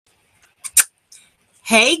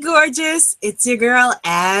Hey, gorgeous. It's your girl,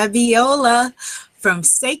 Abiola from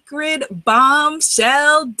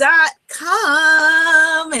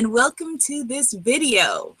sacredbombshell.com. And welcome to this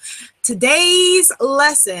video. Today's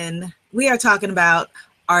lesson, we are talking about,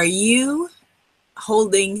 are you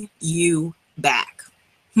holding you back?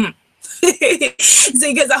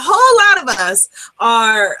 See, because a whole lot of us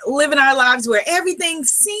are living our lives where everything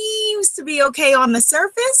seems to be okay on the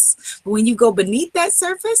surface, but when you go beneath that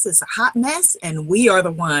surface, it's a hot mess, and we are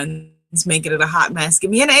the ones making it a hot mess.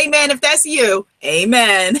 Give me an amen if that's you.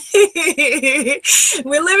 Amen.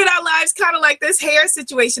 We're living our lives kind of like this hair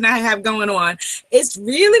situation I have going on. It's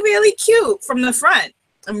really, really cute from the front.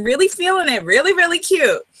 I'm really feeling it. Really, really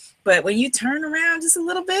cute. But when you turn around just a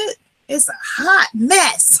little bit, it's a hot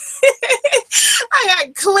mess. I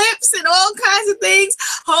got clips and all kinds of things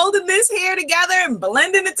holding this hair together and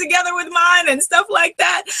blending it together with mine and stuff like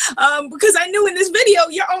that. Because I knew in this video,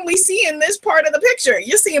 you're only seeing this part of the picture.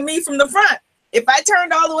 You're seeing me from the front. If I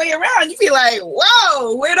turned all the way around, you'd be like,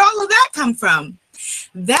 whoa, where'd all of that come from?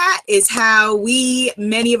 That is how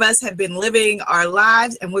many of us have been living our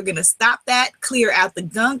lives, and we're going to stop that, clear out the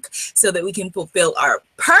gunk so that we can fulfill our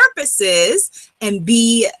purposes and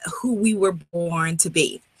be who we were born to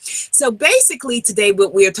be. So basically today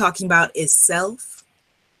what we are talking about is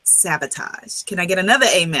self-sabotage. Can I get another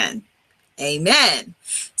amen? Amen.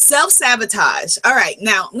 Self-sabotage. All right.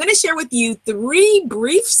 Now I'm going to share with you 3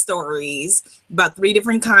 brief stories about 3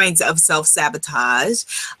 different kinds of self-sabotage.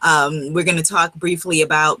 We're going to talk briefly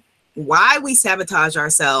about why we sabotage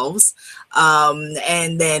ourselves,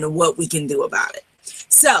 and then what we can do about it.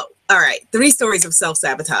 So, all right. 3 stories of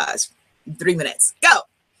self-sabotage. 3 minutes. Go.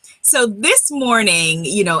 So this morning,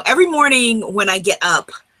 every morning when I get up,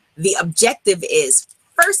 the objective is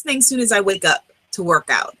first thing soon as I wake up to work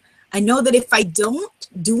out. I know that if I don't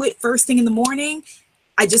do it first thing in the morning,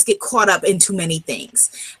 I just get caught up in too many things.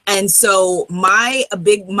 And so my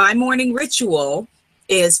morning ritual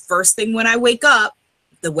is first thing when I wake up,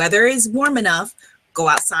 the weather is warm enough, go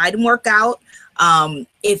outside and work out.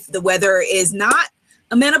 If the weather is not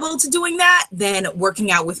amenable to doing that, then working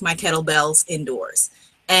out with my kettlebells indoors.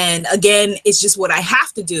 And again, it's just what I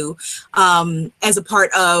have to do as a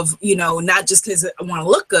part of, not just because I want to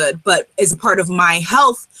look good, but as a part of my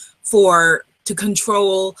health to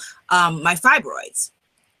control my fibroids,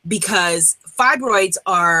 because fibroids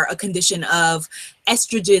are a condition of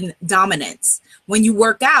estrogen dominance. When you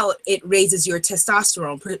work out, it raises your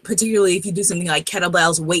testosterone, particularly if you do something like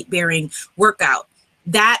kettlebells, weight-bearing workout.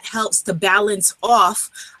 That helps to balance off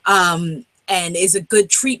and is a good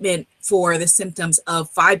treatment for the symptoms of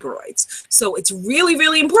fibroids. So it's really,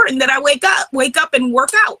 really important that I wake up and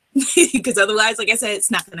work out, because otherwise, like I said, it's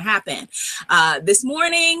not going to happen. This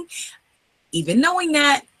morning, even knowing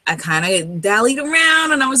that, I kind of dallied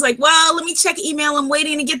around and I was like, well, let me check email. I'm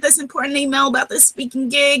waiting to get this important email about this speaking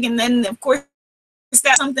gig. And then of course,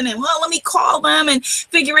 that's something, and well, let me call them and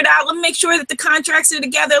figure it out. Let me make sure that the contracts are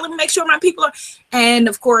together. Let me make sure my people are, and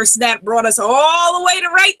of course that brought us all the way to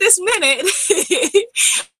right this minute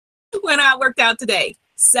when I worked out today.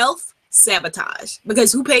 Self-sabotage,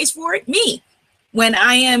 because who pays for it? Me. When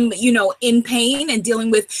I am, in pain and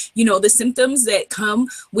dealing with, the symptoms that come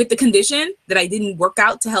with the condition that I didn't work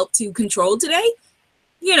out to help to control today,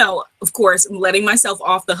 of course, I'm letting myself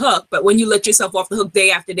off the hook. But when you let yourself off the hook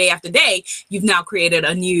day after day after day, you've now created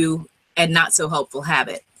a new and not so helpful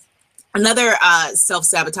habit. Another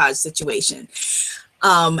self-sabotage situation.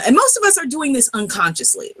 And most of us are doing this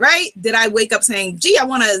unconsciously, right? Did I wake up saying, gee, I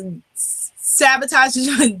want to sabotage,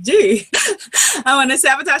 I want to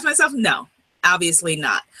sabotage myself? No, obviously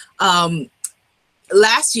not.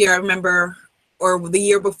 Last year, I remember, or the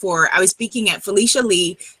year before, I was speaking at Felicia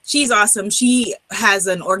Lee. She's awesome. She has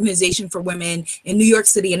an organization for women in New York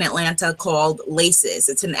City and Atlanta called LACES.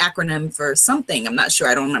 It's an acronym for something. I'm not sure.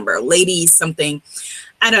 I don't remember. Ladies something.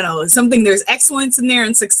 I don't know. Something, there's excellence in there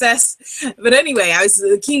and success. But anyway, I was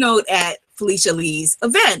the keynote at Felicia Lee's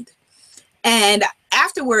event. And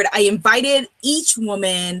afterward, I invited each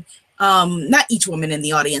woman, not each woman in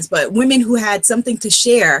the audience, but women who had something to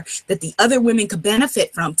share that the other women could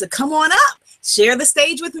benefit from, to come on up. Share the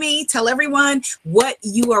stage with me, tell everyone what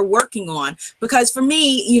you are working on. Because for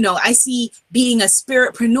me, I see being a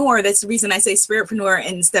spiritpreneur, that's the reason I say spiritpreneur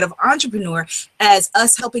instead of entrepreneur, as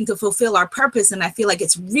us helping to fulfill our purpose. And I feel like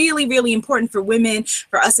it's really, really important for women,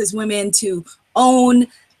 for us as women, to own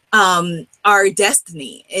our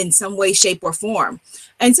destiny in some way, shape, or form.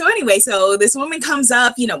 And so anyway, so this woman comes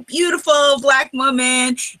up, beautiful Black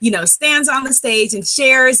woman, stands on the stage and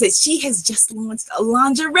shares that she has just launched a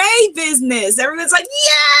lingerie business. Everyone's like,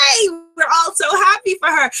 yay, we're all so happy for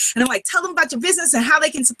her. And I'm like, tell them about your business and how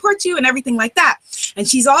they can support you and everything like that. and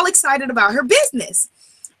she's all excited about her business.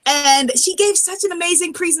 And she gave such an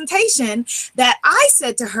amazing presentation that I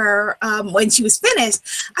said to her when she was finished,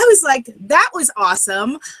 I was like, that was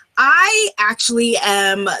awesome. I actually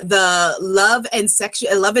am the love and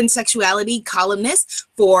sexuality columnist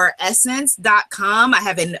for Essence.com. I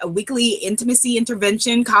have a weekly intimacy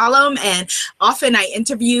intervention column, and often I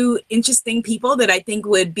interview interesting people that I think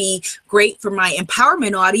would be great for my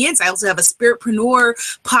empowerment audience. I also have a Spiritpreneur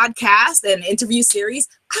podcast and interview series.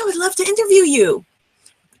 I would love to interview you.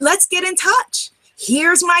 Let's get in touch.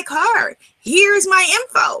 Here's my card. Here's my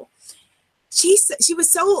info. She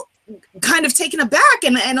was so kind of taken aback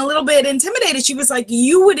and a little bit intimidated. She was like,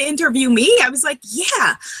 you would interview me? I was like,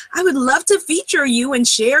 yeah, I would love to feature you and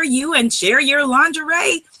share your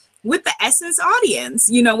lingerie with the Essence audience,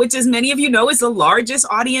 which, as many of you know, is the largest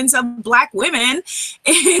audience of Black women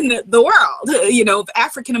in the world, of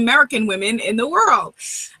African-American women in the world.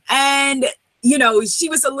 And she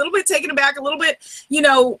was a little bit taken aback, a little bit,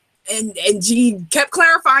 and she kept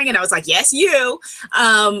clarifying, and I was like, yes, you,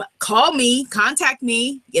 call me, contact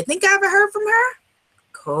me. You think I ever heard from her?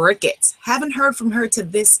 Crickets. Haven't heard from her to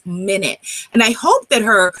this minute. And I hope that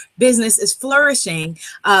her business is flourishing,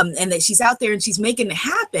 and that she's out there and she's making it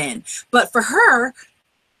happen. But for her,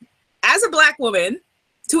 as a Black woman,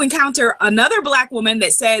 to encounter another Black woman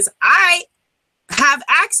that says, I have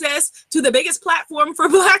access to the biggest platform for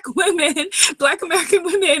Black women, Black American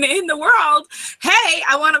women in the world. Hey,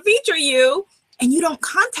 I want to feature you. And you don't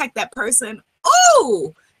contact that person.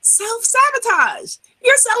 Oh, self-sabotage.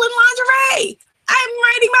 You're selling lingerie. I'm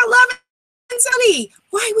writing my love and study.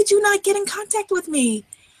 Why would you not get in contact with me?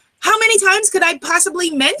 How many times could I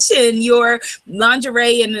possibly mention your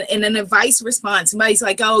lingerie in an advice response? Somebody's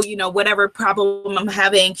like, oh, whatever problem I'm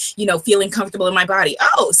having, feeling comfortable in my body.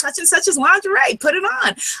 Oh, such and such is lingerie. Put it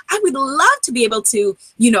on. I would love to be able to,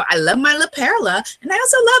 I love my La Perla, and I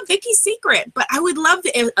also love Vicky's Secret, but I would love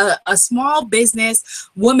a small business,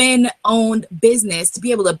 woman-owned business, to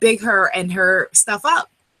be able to big her and her stuff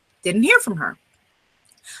up. Didn't hear from her.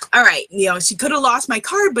 All right. She could have lost my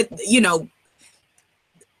card, but,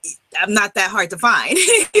 I'm not that hard to find,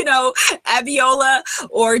 Abiola,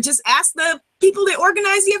 or just ask the people that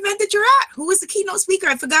organize the event that you're at. Who was the keynote speaker?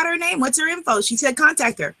 I forgot her name. What's her info? She said,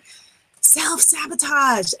 contact her.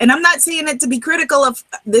 Self-sabotage. And I'm not saying it to be critical of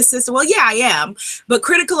this system. Well, yeah, I am, but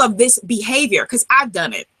critical of this behavior, because I've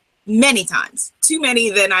done it many times, too many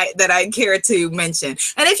that I care to mention.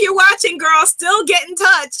 And if you're watching, girl, still get in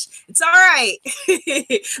touch. It's all right.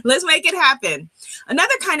 Let's make it happen.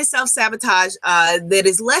 Another kind of self-sabotage that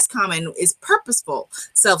is less common is purposeful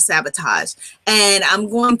self-sabotage. And I'm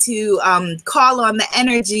going to call on the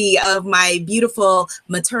energy of my beautiful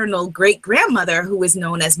maternal great-grandmother, who was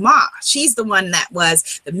known as Ma. She's the one that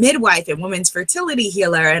was the midwife and women's fertility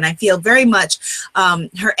healer. And I feel very much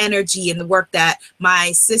her energy in the work that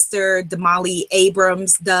my sister, Damali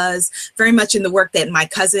Abrams, does, very much in the work that my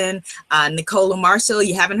cousin, Nicola Marshall,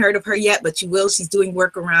 you haven't heard of her yet, but you will. She's doing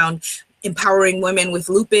work around empowering women with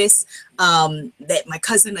lupus, that my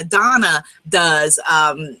cousin Adana does,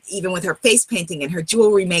 even with her face painting and her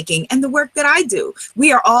jewelry making, and the work that I do.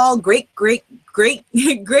 We are all great,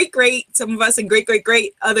 some of us, and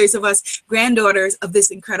great others of us, granddaughters of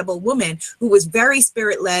this incredible woman who was very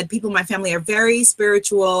spirit-led. People in my family are very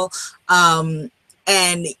spiritual.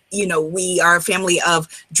 And, we are a family of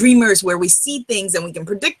dreamers, where we see things and we can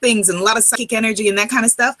predict things, and a lot of psychic energy and that kind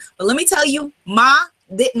of stuff. But let me tell you, Ma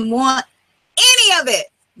didn't want any of it,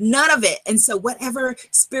 none of it. And so whatever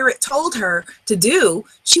spirit told her to do,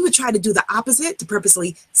 she would try to do the opposite to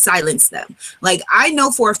purposely silence them. Like, I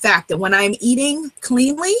know for a fact that when I'm eating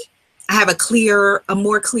cleanly, I have a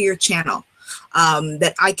more clear channel,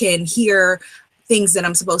 that I can hear things that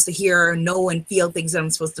I'm supposed to hear, know and feel things that I'm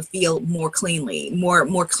supposed to feel more cleanly,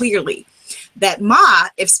 more clearly. That Ma,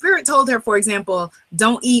 if spirit told her, for example,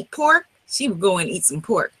 don't eat pork, she would go and eat some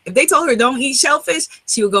pork. If they told her don't eat shellfish,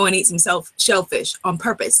 she would go and eat some shellfish on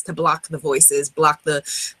purpose to block the voices, block the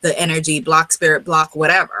energy, block spirit, block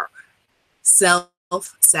whatever.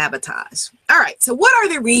 Self-sabotage. All right, so what are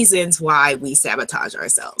the reasons why we sabotage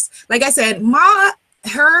ourselves? Like I said, Ma,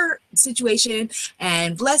 her situation,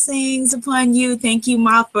 and blessings upon you. Thank you,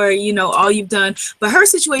 Ma, for, all you've done. But her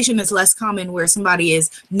situation is less common, where somebody is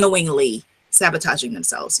knowingly sabotaging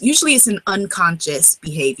themselves. Usually it's an unconscious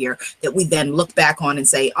behavior that we then look back on and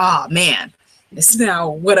say, oh man, it's now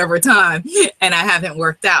whatever time and I haven't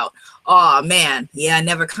worked out. Oh man, yeah, I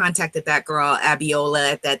never contacted that girl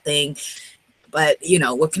Abiola at that thing, but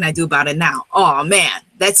what can I do about it now? Oh man,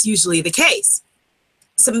 that's usually the case.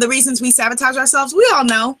 Some of the reasons we sabotage ourselves, we all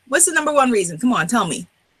know. What's the number one reason? Come on, tell me.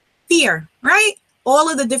 Fear, right?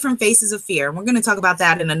 all of the different faces of fear. And we're going to talk about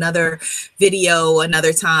that in another video,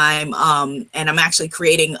 another time. And I'm actually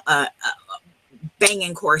creating a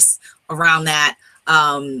banging course around that.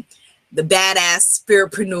 The badass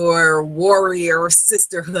spiritpreneur warrior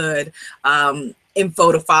sisterhood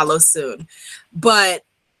info to follow soon. But,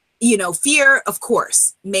 you know, fear, of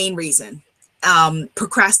course, main reason.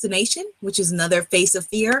 Procrastination, which is another face of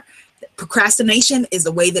fear. Procrastination is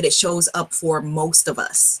the way that it shows up for most of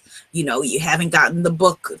us. You know, you haven't gotten the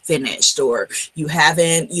book finished, or you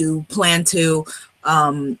plan to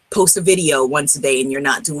post a video once a day and you're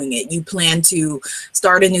not doing it. You plan to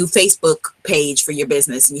start a new Facebook page for your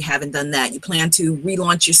business and you haven't done that. You plan to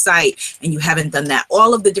relaunch your site and you haven't done that.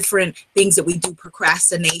 All of the different things that we do,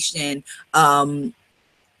 procrastination,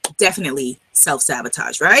 definitely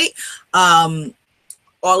self-sabotage, right?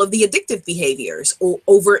 All of the addictive behaviors,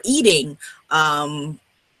 overeating,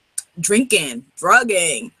 drinking,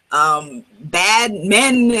 drugging, bad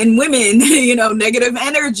men and women, you know, negative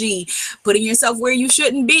energy, putting yourself where you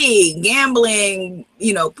shouldn't be, gambling,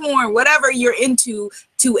 you know, porn, whatever you're into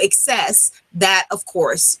to excess, that, of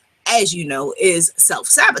course, as you know, is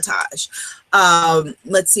self-sabotage.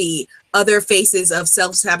 Let's see. Other faces of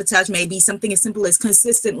self-sabotage may be something as simple as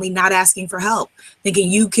consistently not asking for help,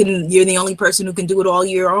 thinking you're the only person who can do it all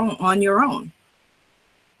on your own.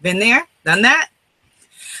 Been there, done that?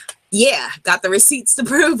 Yeah, got the receipts to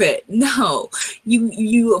prove it. No,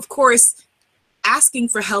 you of course, asking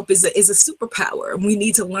for help is a superpower, and we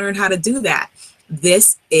need to learn how to do that.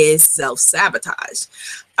 This is self-sabotage.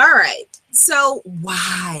 All right, so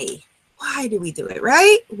why do we do it,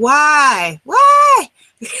 right? Why?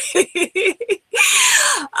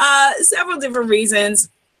 Several different reasons.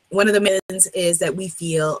 One of the reasons is that we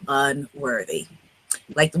feel unworthy.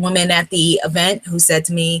 Like the woman at the event who said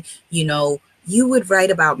to me, you know, you would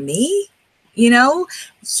write about me? You know,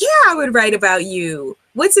 yeah, I would write about you.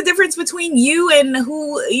 What's the difference between you and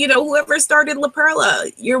whoever started La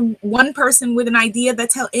Perla? You're one person with an idea.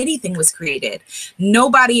 That's how anything was created.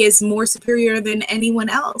 Nobody is more superior than anyone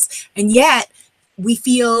else. And yet we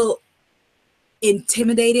feel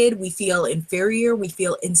intimidated, we feel inferior, we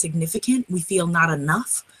feel insignificant, we feel not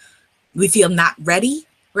enough, we feel not ready,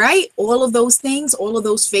 right? All of those things, all of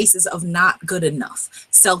those faces of not good enough,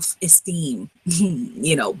 self-esteem,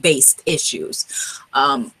 you know, based issues.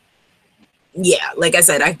 Yeah, like I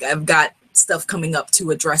said, I've got stuff coming up to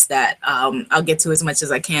address that. I'll get to as much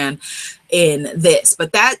as I can in this,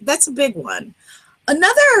 but that's a big one.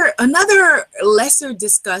 Another lesser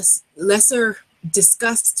discussed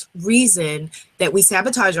reason that we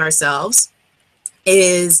sabotage ourselves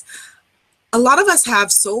is a lot of us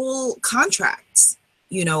have soul contracts,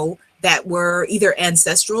 you know, that were either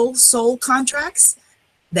ancestral soul contracts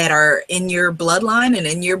that are in your bloodline and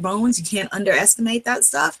in your bones. You can't underestimate that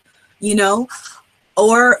stuff, you know,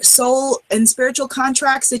 or soul and spiritual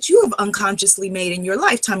contracts that you have unconsciously made in your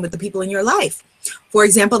lifetime with the people in your life. For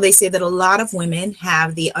example, they say that a lot of women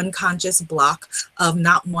have the unconscious block of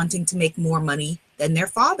not wanting to make more money than their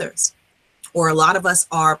fathers. Or a lot of us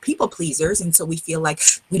are people pleasers, and so we feel like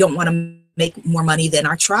we don't want to make more money than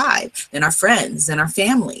our tribe, than our friends, than our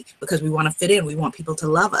family, because we want to fit in. We want people to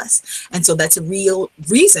love us. And so that's a real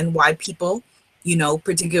reason why people, you know,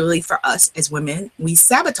 particularly for us as women, we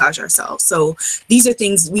sabotage ourselves. So these are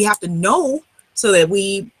things we have to know so that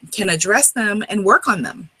we can address them and work on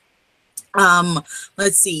them.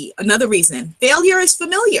 Let's see, another reason, failure is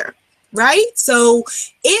familiar, right? So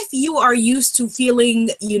if you are used to feeling,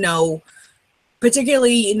 you know,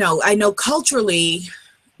 particularly, you know, I know culturally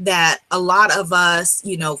that a lot of us,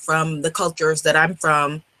 you know, from the cultures that I'm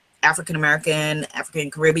from, African American, African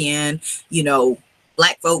Caribbean, you know,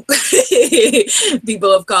 Black folk,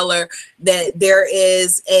 people of color, that there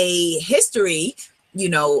is a history, you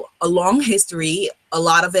know, a long history, a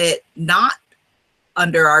lot of it not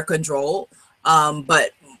under our control,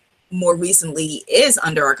 but more recently is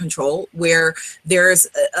under our control, where there's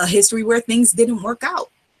a history where things didn't work out,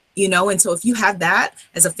 you know. And so if you have that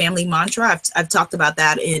as a family mantra, I've talked about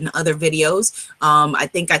that in other videos. I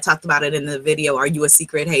think I talked about it in the video, Are You a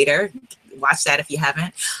Secret Hater? Watch that if you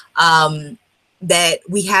haven't. That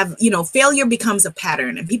we have, you know, failure becomes a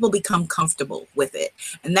pattern and people become comfortable with it.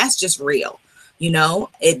 And that's just real. You know,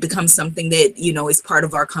 it becomes something that, you know, is part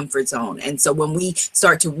of our comfort zone. And so when we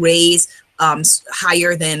start to raise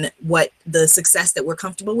higher than what the success that we're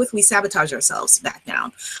comfortable with, we sabotage ourselves back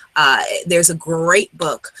down. There's a great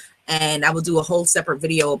book, and I will do a whole separate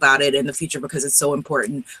video about it in the future because it's so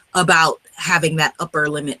important, about having that upper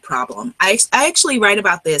limit problem. I actually write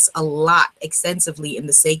about this a lot extensively in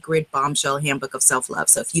the Sacred Bombshell Handbook of Self-Love.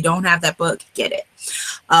 So if you don't have that book, get it.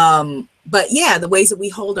 But yeah, the ways that we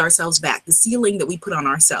hold ourselves back, the ceiling that we put on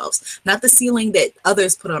ourselves, not the ceiling that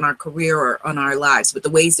others put on our career or on our lives, but the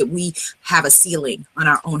ways that we have a ceiling on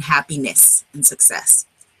our own happiness and success.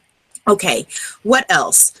 Okay, what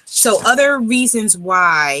else? So other reasons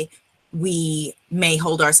why we may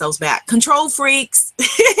hold ourselves back. Control freaks.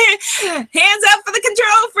 Hands up for the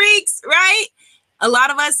control freaks, right? A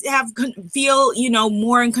lot of us feel,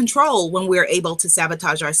 more in control when we're able to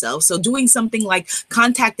sabotage ourselves. So doing something like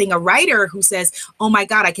contacting a writer who says, oh my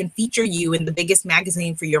God, I can feature you in the biggest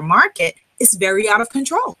magazine for your market, is very out of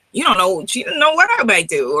control. You don't know, she doesn't know what I might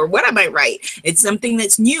do or what I might write. It's something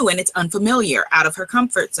that's new and it's unfamiliar, out of her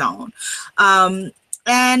comfort zone.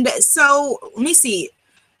 And so let me see.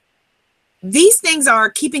 These things are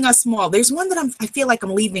keeping us small. There's one that I feel like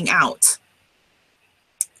I'm leaving out.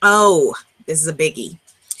 Oh, this is a biggie.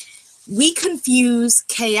 We confuse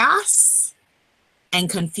chaos and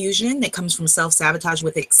confusion that comes from self-sabotage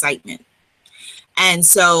with excitement. And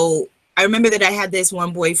so I remember that I had this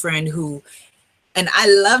one boyfriend and I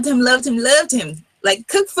loved him, like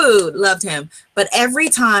cook food, loved him. But every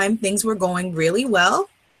time things were going really well,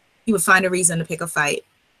 he would find a reason to pick a fight.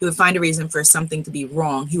 He would find a reason for something to be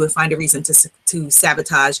wrong. He would find a reason to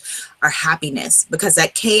sabotage our happiness, because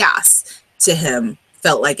that chaos to him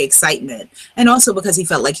felt like excitement. And also because he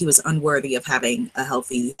felt like he was unworthy of having a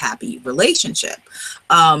healthy, happy relationship.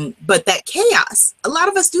 But that chaos, a lot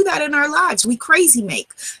of us do that in our lives. We crazy make.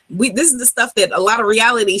 This is the stuff that a lot of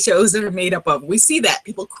reality shows are made up of. We see that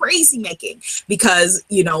people crazy making because,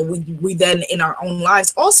 we then in our own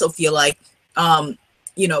lives also feel like,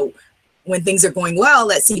 when things are going well,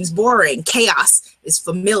 that seems boring. Chaos is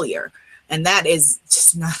familiar. And that is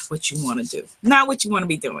just not what you want to do. Not what you want to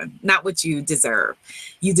be doing. Not what you deserve.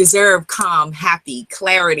 You deserve calm, happy,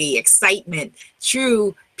 clarity, excitement,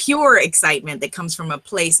 true, pure excitement that comes from a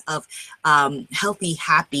place of healthy,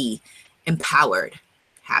 happy, empowered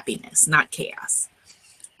happiness, not chaos.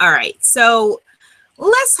 All right. So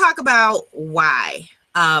let's talk about why.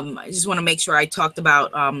 I just want to make sure I talked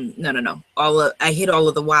about, no. I hit all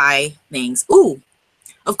of the why things. Ooh.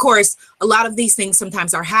 Of course, a lot of these things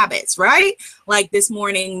sometimes are habits, right? Like this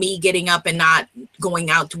morning, me getting up and not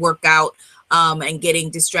going out to work out and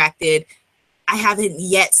getting distracted. I haven't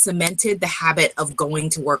yet cemented the habit of going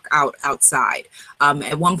to work out outside.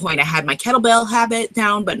 At one point, I had my kettlebell habit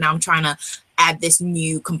down, but now I'm trying to add this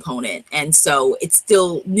new component. And so it's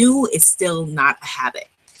still new. It's still not a habit.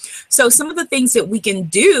 So some of the things that we can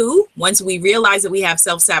do once we realize that we have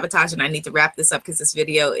self-sabotage, and I need to wrap this up because this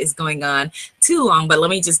video is going on too long, but let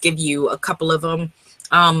me just give you a couple of them.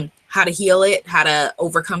 How to heal it, how to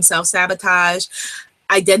overcome self-sabotage,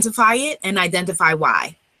 identify it, and identify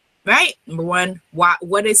why, right? Number one,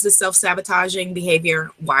 what is the self-sabotaging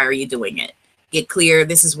behavior? Why are you doing it? Get clear.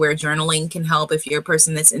 This is where journaling can help. If you're a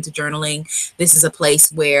person that's into journaling, this is a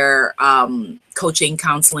place where coaching,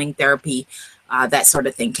 counseling, therapy, that sort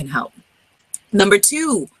of thing can help. Number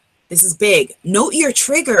two, this is big. Note your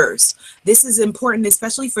triggers. This is important,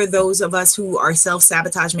 especially for those of us who are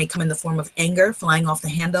self-sabotage may come in the form of anger, flying off the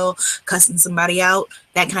handle, cussing somebody out,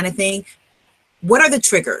 that kind of thing. What are the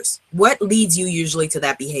triggers? What leads you usually to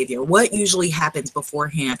that behavior? What usually happens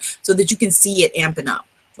beforehand so that you can see it amping up?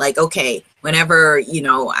 Like, okay, whenever,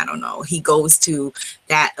 I don't know, he goes to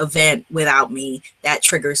that event without me, that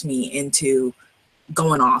triggers me into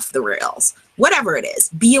going off the rails. Whatever it is,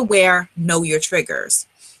 be aware, know your triggers.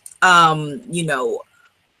 Number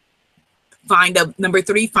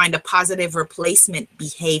three, find a positive replacement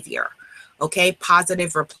behavior. Okay,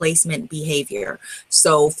 positive replacement behavior.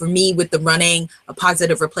 So for me with the running, a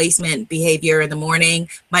positive replacement behavior in the morning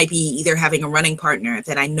might be either having a running partner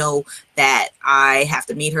that I know that I have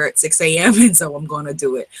to meet her at 6 a.m. and so I'm going to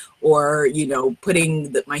do it. Or,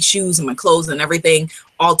 putting my shoes and my clothes and everything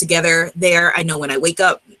all together there. I know when I wake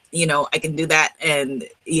up, I can do that and,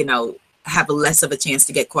 have less of a chance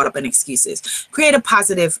to get caught up in excuses. Create a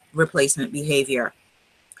positive replacement behavior.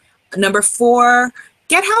 Number four,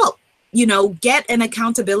 get help. Get an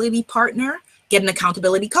accountability partner, get an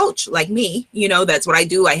accountability coach like me. That's what I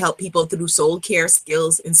do. I help people through soul care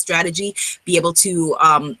skills and strategy be able to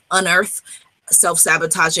unearth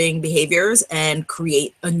self-sabotaging behaviors and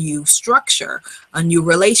create a new structure, a new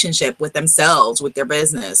relationship with themselves, with their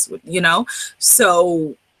business,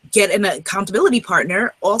 so get an accountability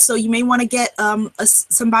partner. Also, you may want to get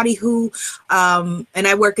somebody who, and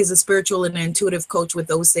I work as a spiritual and intuitive coach with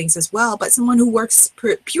those things as well, but someone who works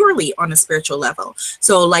purely on a spiritual level.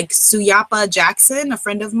 So like Suyapa Jackson, a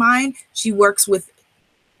friend of mine, she works with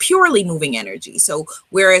purely moving energy. So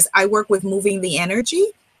whereas I work with moving the energy,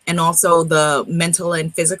 and also the mental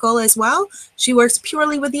and physical as well. She works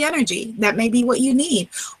purely with the energy. That may be what you need.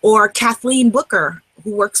 Or Kathleen Booker,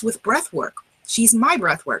 who works with breath work. She's my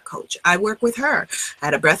breathwork coach. I work with her. I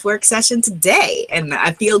had a breathwork session today, and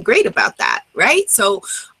I feel great about that, right? So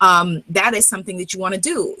that is something that you want to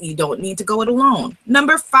do. You don't need to go it alone.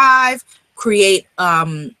 Number 5, create,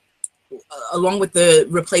 along with the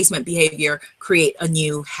replacement behavior, create a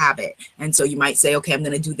new habit. And so you might say, okay, I'm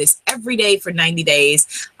going to do this every day for 90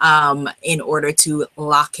 days in order to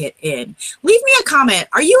lock it in. Leave me a comment.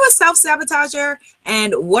 Are you a self-sabotager?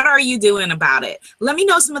 And what are you doing about it? Let me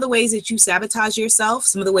know some of the ways that you sabotage yourself,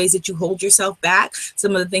 some of the ways that you hold yourself back,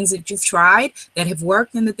 some of the things that you've tried that have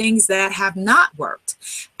worked and the things that have not worked.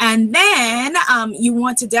 And then you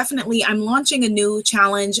want to definitely, I'm launching a new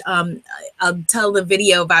challenge. I'll tell the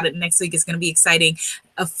video about it next week. It's going to be exciting.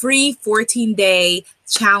 A free 14-day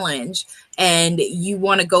challenge. And you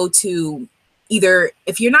want to go to either,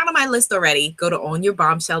 if you're not on my list already, go to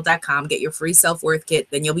ownyourbombshell.com, get your free self-worth kit.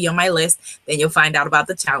 Then you'll be on my list. Then you'll find out about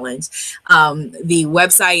the challenge. The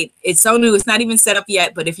website, it's so new. It's not even set up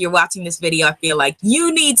yet. But if you're watching this video, I feel like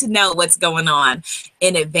you need to know what's going on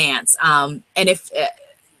in advance. And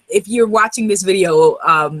if you're watching this video,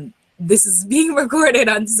 this is being recorded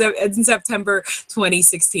in September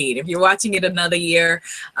 2016. If you're watching it another year,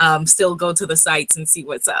 still go to the sites and see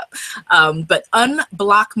what's up. But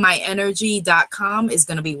unblockmyenergy.com is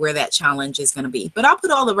going to be where that challenge is going to be. But I'll put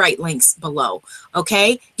all the right links below.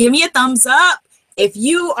 Okay, give me a thumbs up if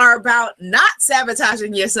you are about not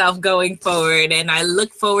sabotaging yourself going forward. And I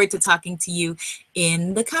look forward to talking to you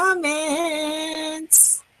in the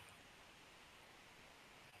comments.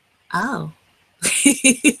 Oh.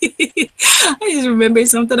 I just remembered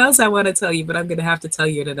something else I want to tell you, but I'm going to have to tell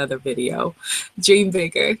you in another video. Dream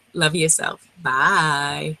bigger. Love yourself.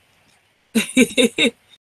 Bye.